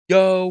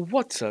Yo,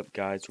 what's up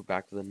guys? We're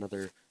back with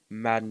another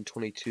Madden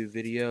 22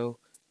 video.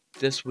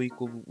 This week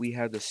we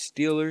have the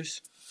Steelers.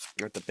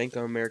 They're at the Bank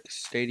of America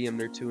Stadium.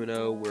 They're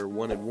 2-0. We're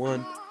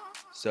 1-1.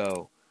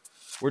 So,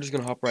 we're just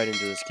going to hop right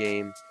into this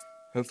game.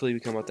 Hopefully we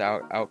come out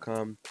the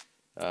outcome.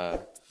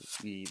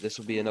 This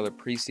will be another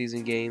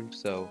preseason game.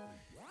 So,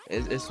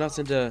 it's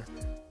nothing to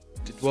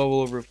dwell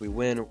over if we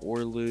win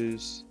or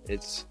lose.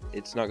 It's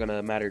not going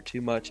to matter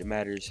too much. It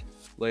matters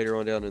later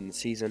on down in the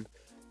season.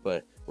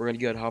 But we're going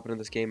to go ahead and hop into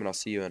this game, and I'll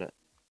see you in it.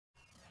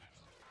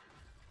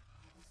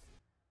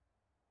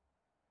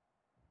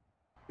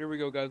 Here we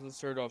go, guys. Let's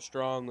start off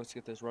strong. Let's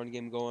get this run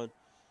game going.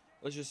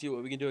 Let's just see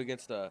what we can do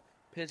against the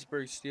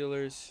Pittsburgh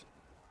Steelers.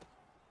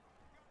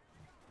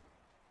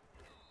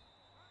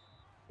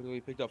 We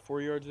picked up 4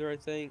 yards there, I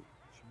think.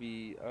 Should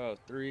be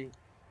 3. It's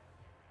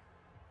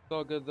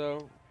all good,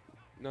 though.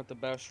 Not the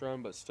best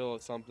run, but still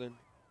it's something.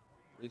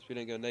 At least we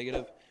didn't go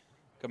negative.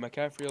 Got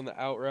McCaffrey on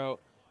the out route.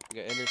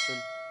 We got Anderson.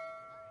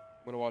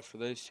 I'm going to watch for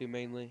those two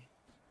mainly.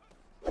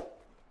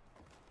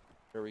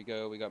 There we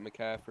go. We got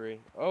McCaffrey.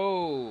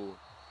 Oh!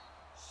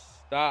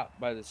 Stopped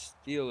by the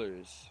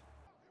Steelers.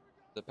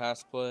 The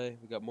pass play.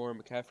 We got more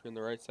McCaffrey on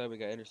the right side. We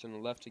got Anderson on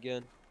the left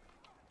again.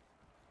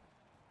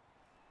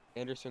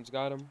 Anderson's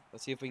got him.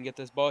 Let's see if we can get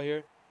this ball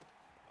here.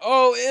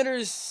 Oh,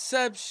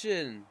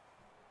 interception!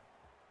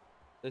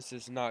 This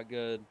is not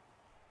good.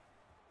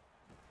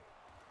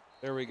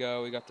 There we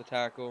go. We got the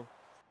tackle.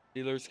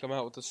 Steelers come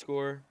out with the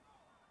score.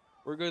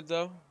 We're good,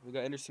 though. We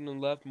got Anderson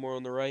on the left, more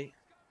on the right.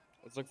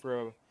 Let's look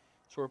for a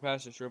short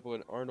pass to Triple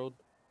and Arnold.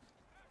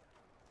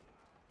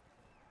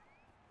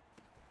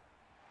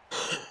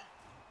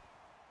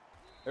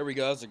 There we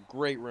go. That's a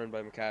great run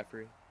by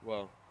McCaffrey.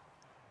 Well,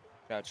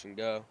 catch and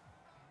go.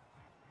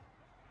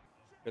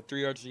 Got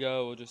 3 yards to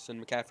go. We'll just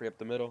send McCaffrey up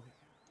the middle.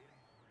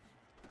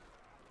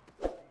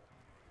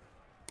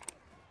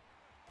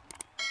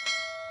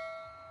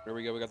 There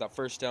we go. We got that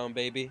first down,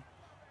 baby.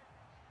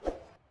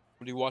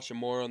 We'll be watching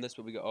more on this,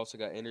 but we also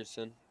got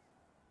Anderson.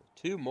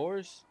 2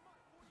 mores.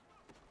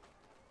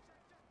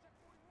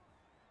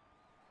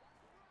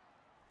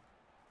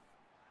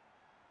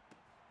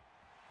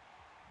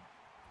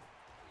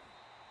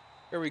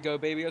 There we go,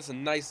 baby. That's a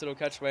nice little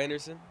catch by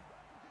Anderson.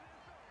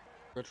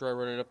 We're going to try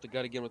running up the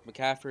gut again with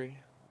McCaffrey.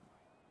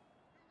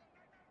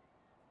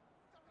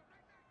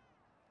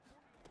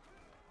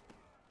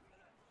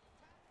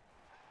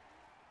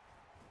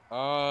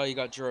 Oh, he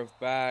got drove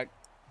back.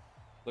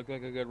 Looked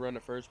like a good run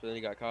at first, but then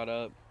he got caught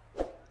up.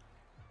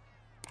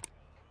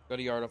 Got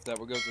a yard off that.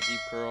 We'll go with the deep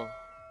curl.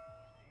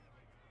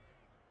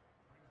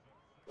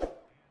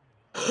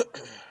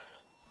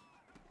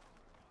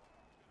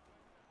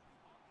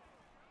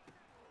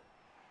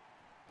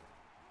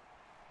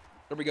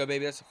 There we go,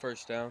 baby. That's the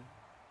first down.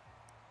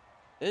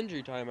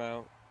 Injury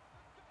timeout.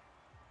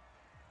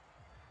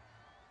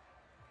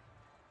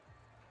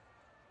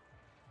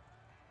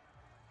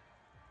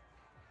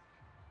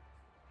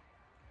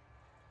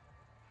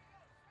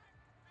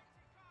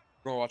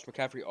 We're going to watch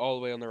McCaffrey all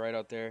the way on the right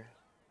out there.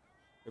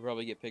 He'll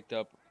probably get picked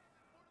up.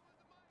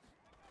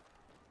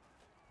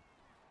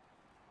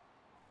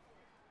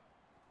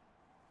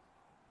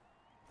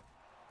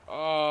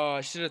 Oh,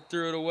 I should have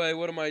threw it away.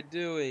 What am I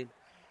doing?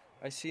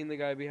 I seen the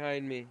guy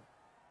behind me.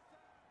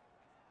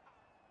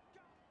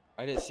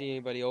 I didn't see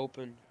anybody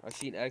open. I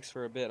seen X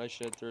for a bit. I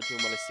should have threw it to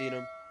him when I seen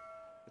him.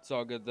 It's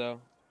all good, though.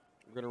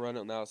 We're going to run it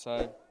on the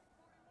outside.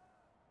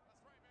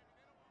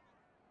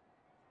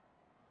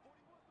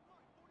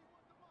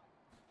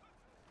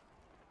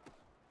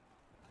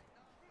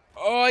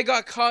 Oh, I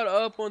got caught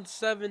up on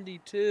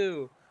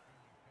 72.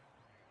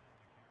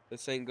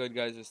 This ain't good,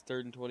 guys. It's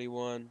 3rd and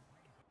 21.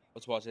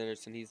 Let's watch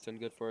Anderson. He's done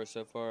good for us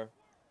so far.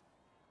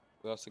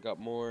 We also got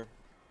more.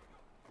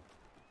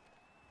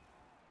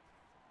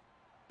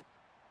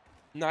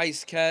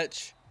 Nice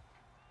catch.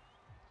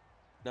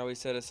 Now he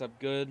set us up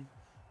good.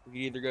 We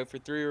can either go for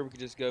 3 or we could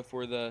just go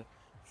for the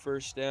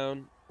first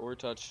down or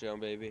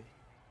touchdown, baby.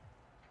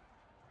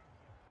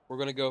 We're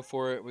going to go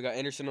for it. We got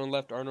Anderson on the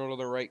left, Arnold on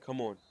the right. Come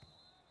on.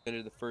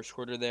 Ended the first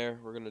quarter there.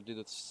 We're going to do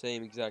the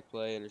same exact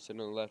play. Anderson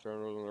on the left,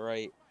 Arnold on the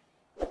right.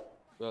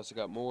 We also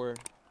got more.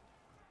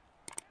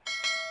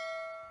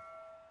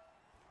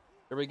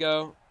 There we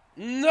go.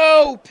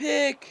 No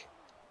pick!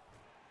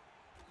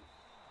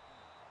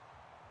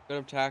 Got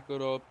him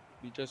tackled up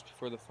just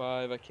before the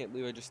 5. I can't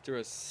believe I just threw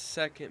a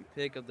second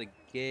pick of the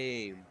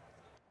game.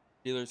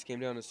 Steelers came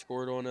down and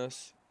scored on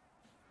us.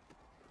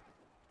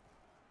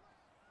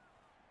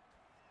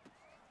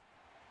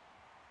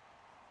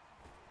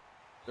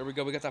 There we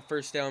go. We got that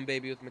first down,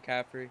 baby, with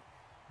McCaffrey.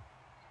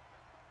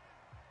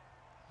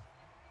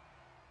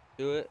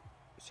 Do it.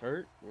 It's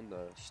hurt on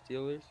the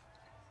Steelers.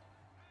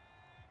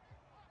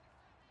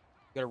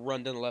 Got to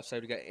run down the left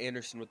side. We got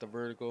Anderson with the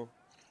vertical.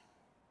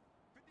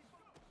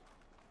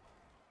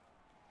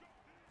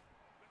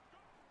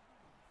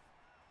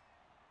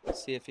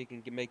 Let's see if he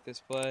can make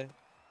this play.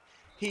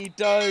 He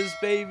does,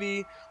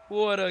 baby.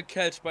 What a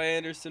catch by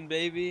Anderson,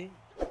 baby.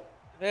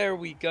 There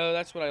we go.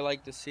 That's what I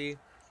like to see.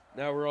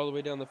 Now we're all the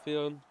way down the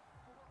field.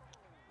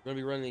 We're going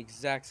to be running the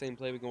exact same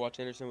play. We can watch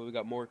Anderson, but we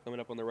got more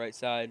coming up on the right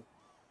side.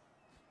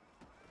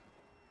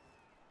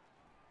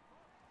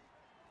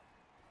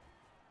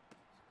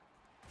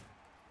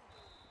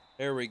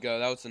 There we go.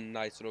 That was a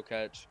nice little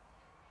catch.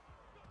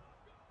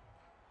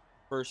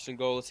 First and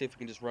goal. Let's see if we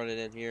can just run it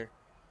in here.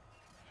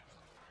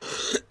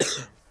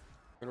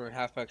 We're going to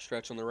halfback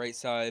stretch on the right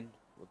side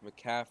with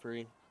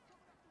McCaffrey.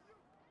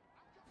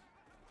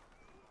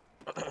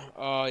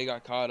 Oh, he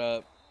got caught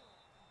up.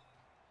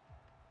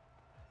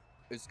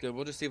 It's good.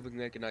 We'll just see if we can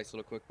make a nice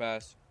little quick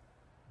pass.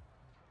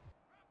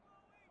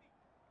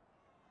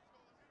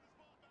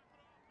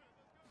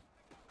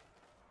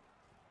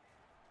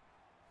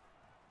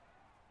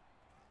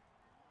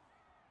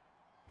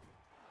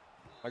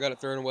 I got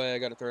it thrown away. I'm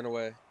going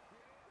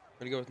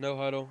to go with no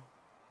huddle.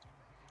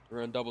 We're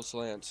going double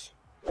slants.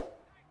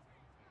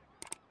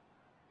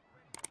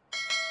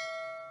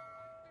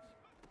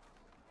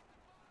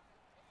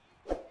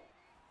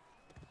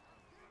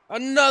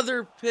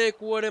 Another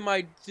pick. What am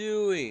I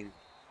doing?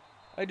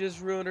 I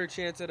just ruined our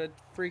chance at a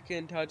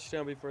freaking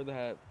touchdown before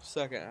the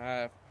second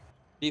half.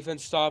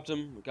 Defense stopped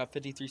him. We got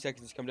 53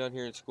 seconds to come down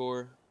here and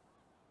score.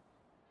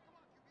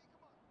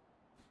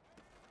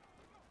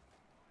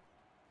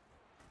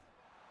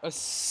 A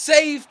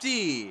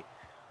safety!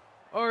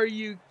 Are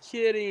you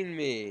kidding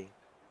me?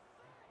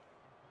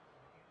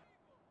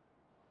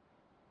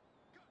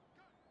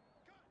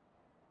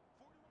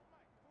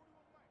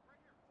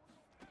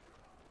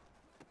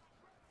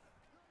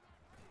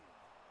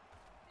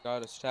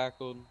 Got us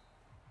tackled.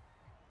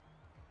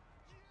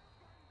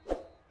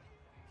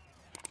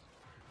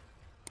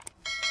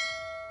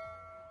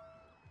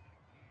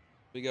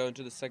 We go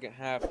into the second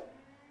half.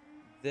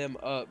 Them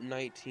up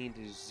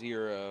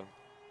 19-0.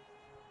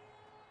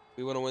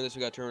 We want to win this.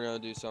 We got to turn around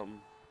and do something.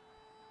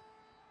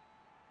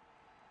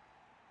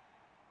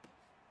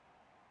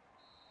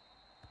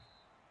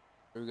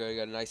 Here we go. We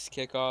got a nice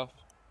kickoff.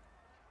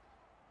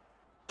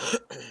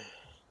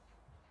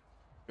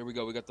 Here we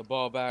go. We got the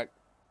ball back.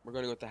 We're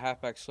going to go with the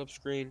halfback slip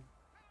screen.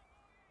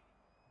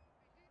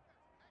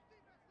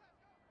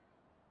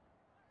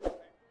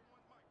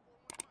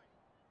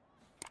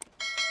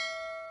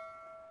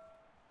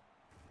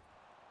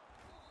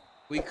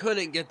 We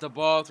couldn't get the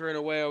ball thrown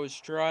away. I was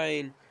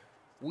trying.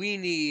 We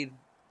need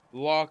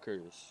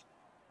blockers.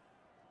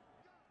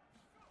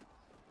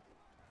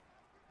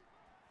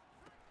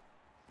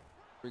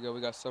 Here we go.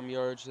 We got some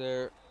yards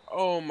there.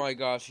 Oh my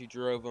gosh, he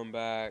drove them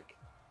back.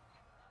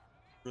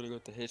 We're going to go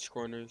with the hitch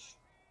corners.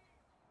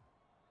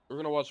 We're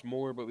going to watch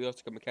more, but we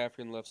also got McCaffrey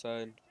on the left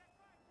side.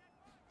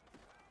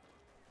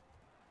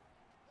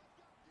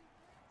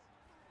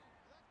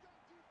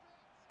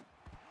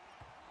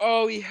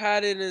 Oh, he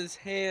had it in his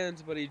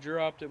hands, but he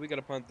dropped it. We got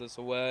to punt this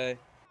away.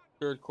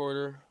 Third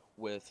quarter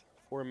with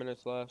 4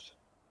 minutes left.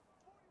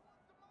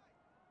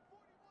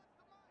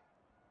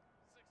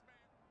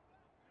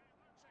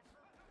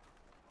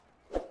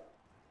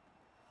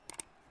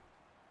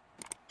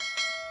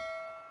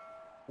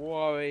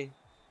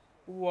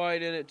 Why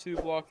didn't it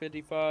 2-block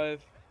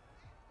 55?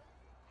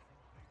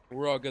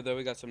 We're all good, though.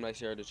 We got some nice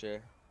yardage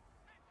here.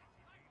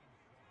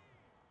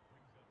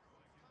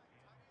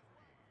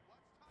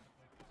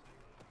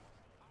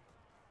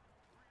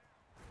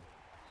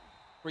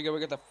 Here we go. We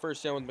got the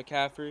first down with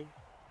McCaffrey.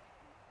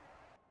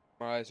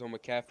 My eyes on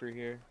McCaffrey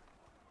here.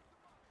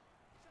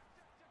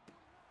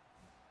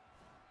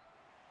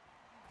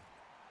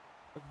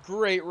 A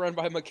great run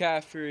by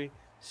McCaffrey.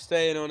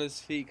 Staying on his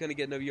feet. Couldn't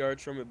get no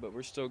yards from it, but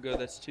we're still good.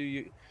 That's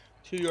two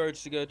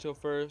yards to go till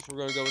first. We're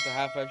going to go with the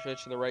halfback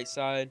stretch to the right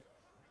side.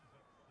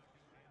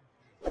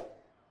 Here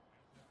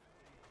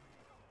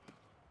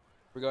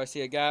we go. I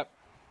see a gap.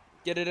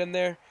 Get it in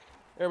there.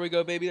 There we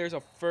go, baby. There's a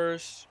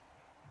first.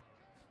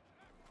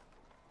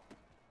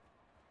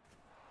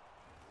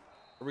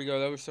 Here we go.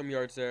 There was some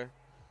yards there.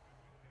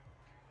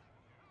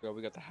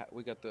 We got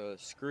the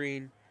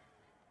screen.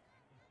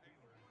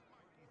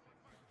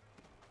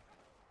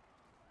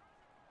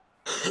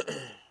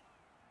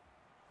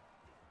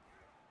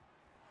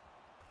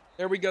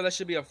 There we go. That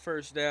should be a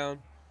first down.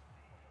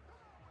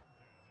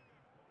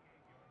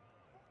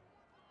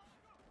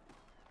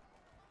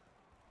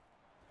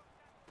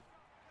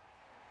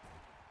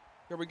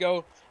 Here we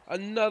go.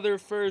 Another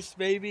first,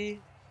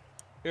 baby.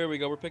 Here we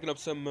go. We're picking up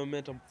some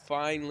momentum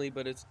finally,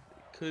 but it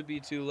could be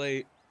too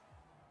late.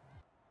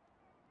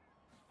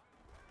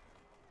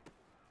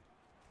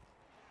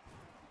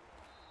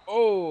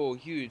 Oh,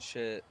 huge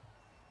hit.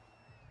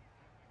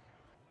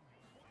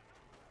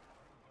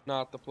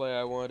 Not the play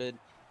I wanted.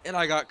 And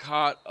I got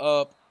caught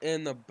up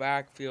in the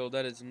backfield.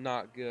 That is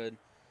not good.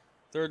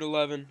 3rd and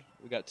 11.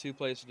 We got 2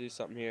 plays to do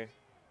something here.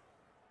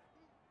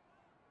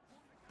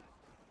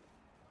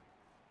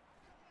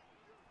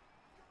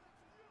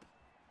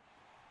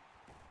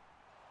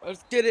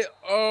 Let's get it.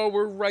 Oh,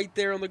 we're right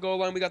there on the goal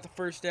line. We got the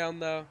first down,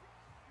 though.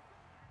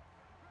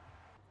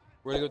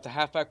 We're going to go with the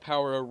halfback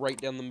power right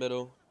down the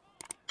middle.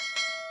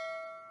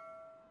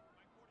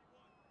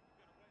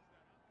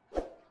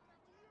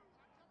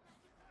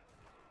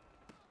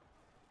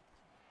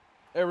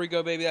 There we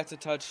go, baby. That's a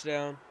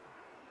touchdown.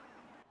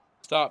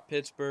 Stop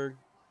Pittsburgh.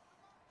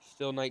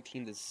 Still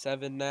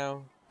 19-7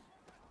 now.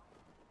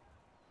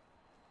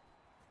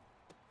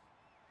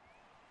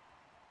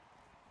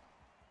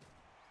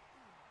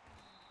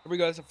 Here we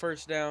go. That's a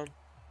first down.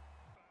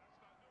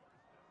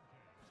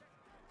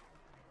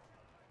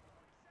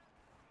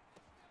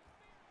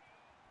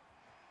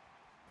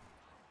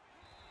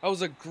 That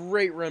was a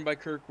great run by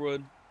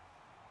Kirkwood.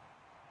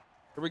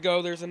 Here we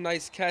go. There's a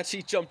nice catch.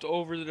 He jumped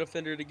over the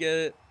defender to get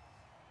it.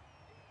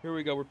 Here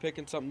we go. We're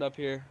picking something up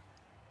here.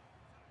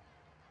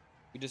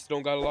 We just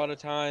don't got a lot of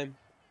time.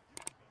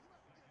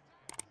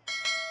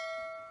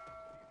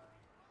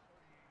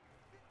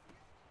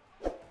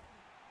 Here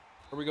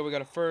we go. We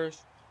got a first.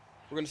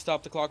 We're going to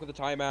stop the clock with a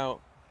timeout.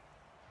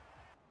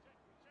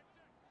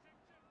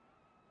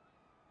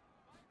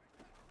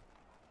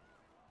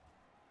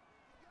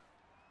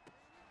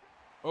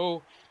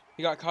 Oh,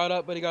 he got caught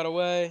up, but he got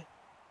away.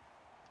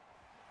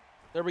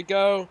 There we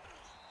go.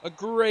 A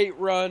great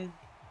run.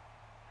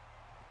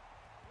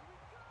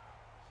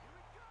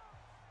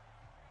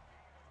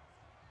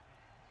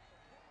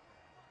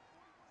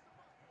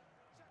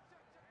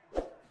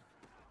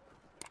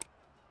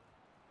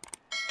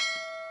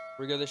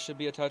 Here we go. This should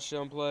be a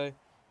touchdown play.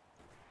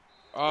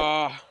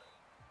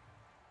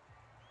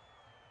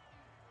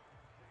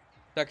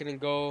 Second and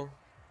goal.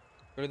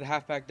 Go to the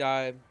halfback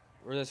dive.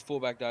 Or this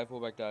fullback dive.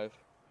 Fullback dive.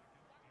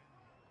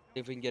 See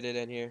if we can get it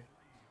in here.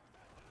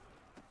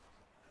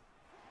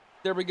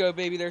 There we go,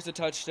 baby. There's a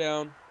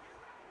touchdown.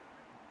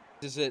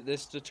 This is it.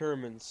 This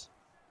determines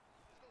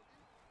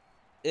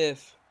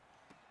if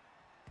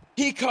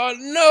he caught.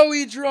 No,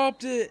 he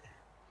dropped it.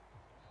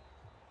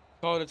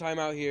 Call it a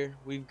timeout here.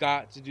 We've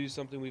got to do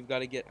something. We've got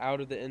to get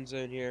out of the end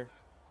zone here.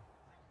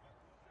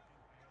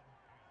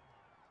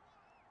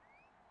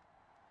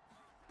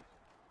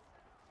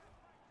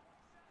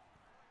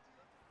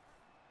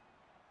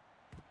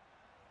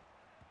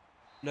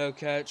 No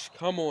catch.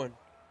 Come on.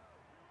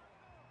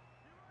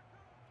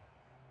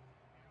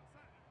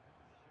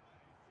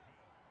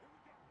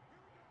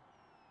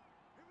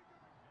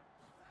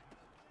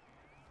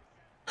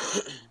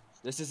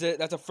 This is it.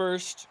 That's a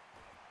first.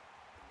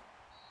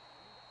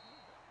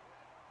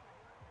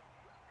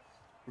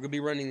 We're going to be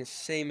running the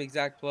same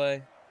exact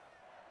play.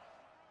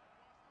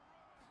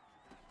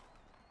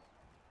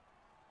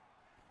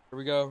 Here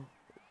we go.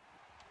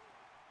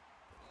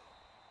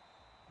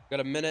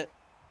 Got a minute.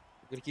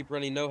 We're going to keep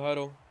running no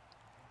huddle.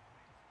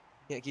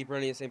 Can't keep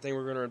running the same thing.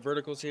 We're going to run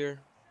verticals here.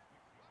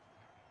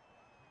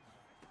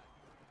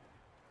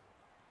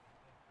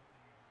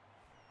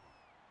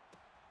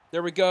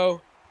 There we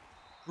go.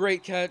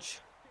 Great catch.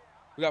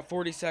 We got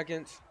 40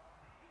 seconds.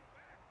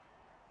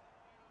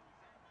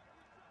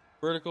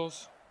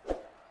 Verticals.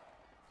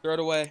 Throw it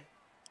away.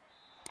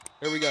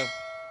 Here we go.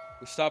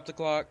 We stop the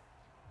clock.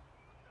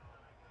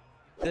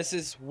 This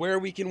is where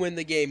we can win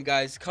the game,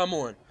 guys. Come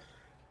on.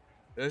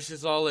 This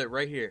is all it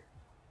right here.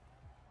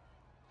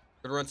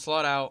 We're going to run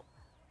slot out.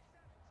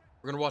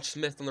 We're going to watch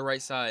Smith on the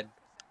right side.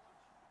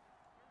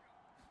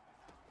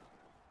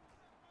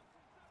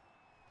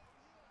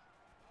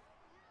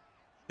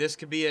 This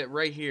could be it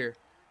right here.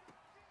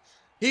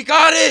 He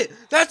got it!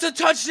 That's a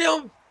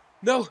touchdown!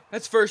 No,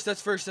 that's first,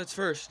 that's first, that's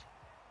first.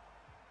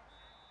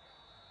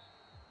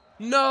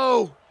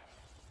 No!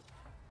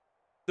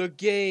 The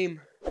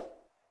game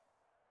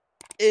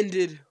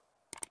ended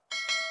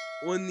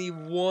on the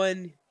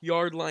 1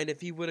 yard line. If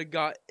he would have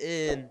got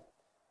in.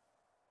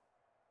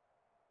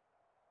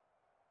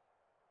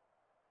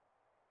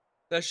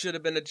 That should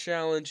have been a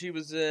challenge. He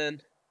was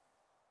in.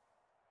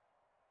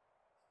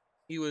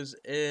 He was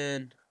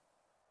in.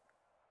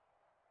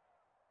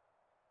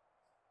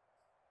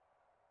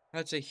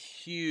 That's a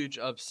huge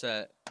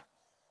upset.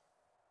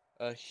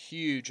 A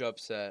huge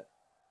upset.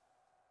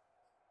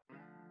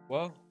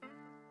 Well,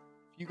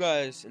 if you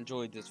guys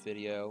enjoyed this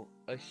video,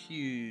 a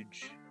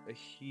huge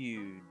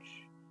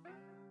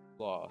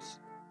loss.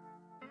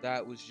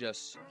 That was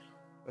just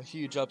a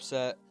huge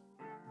upset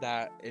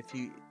that if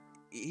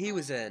he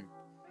was in.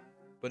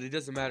 But it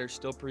doesn't matter,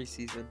 still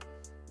preseason.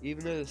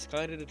 Even though this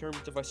kind of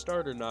determines if I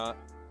start or not.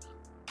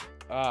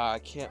 I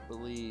can't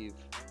believe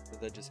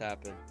that just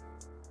happened.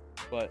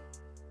 But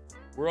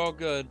we're all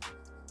good.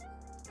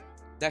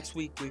 Next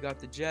week, we got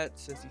the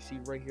Jets, as you see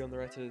right here on the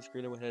right side of the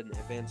screen. I went ahead and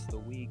advanced the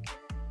week.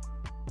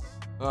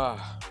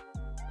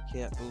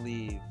 Can't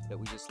believe that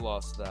we just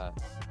lost that.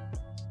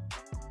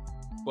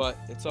 But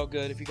it's all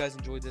good. If you guys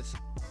enjoyed this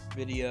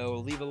video,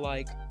 leave a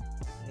like,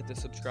 hit the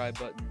subscribe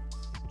button,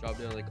 drop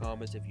down in the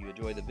comments if you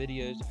enjoy the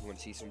videos. If you want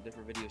to see some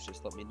different videos,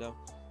 just let me know.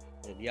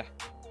 And yeah,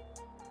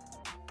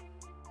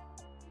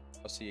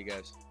 I'll see you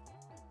guys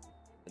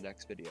in the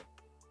next video.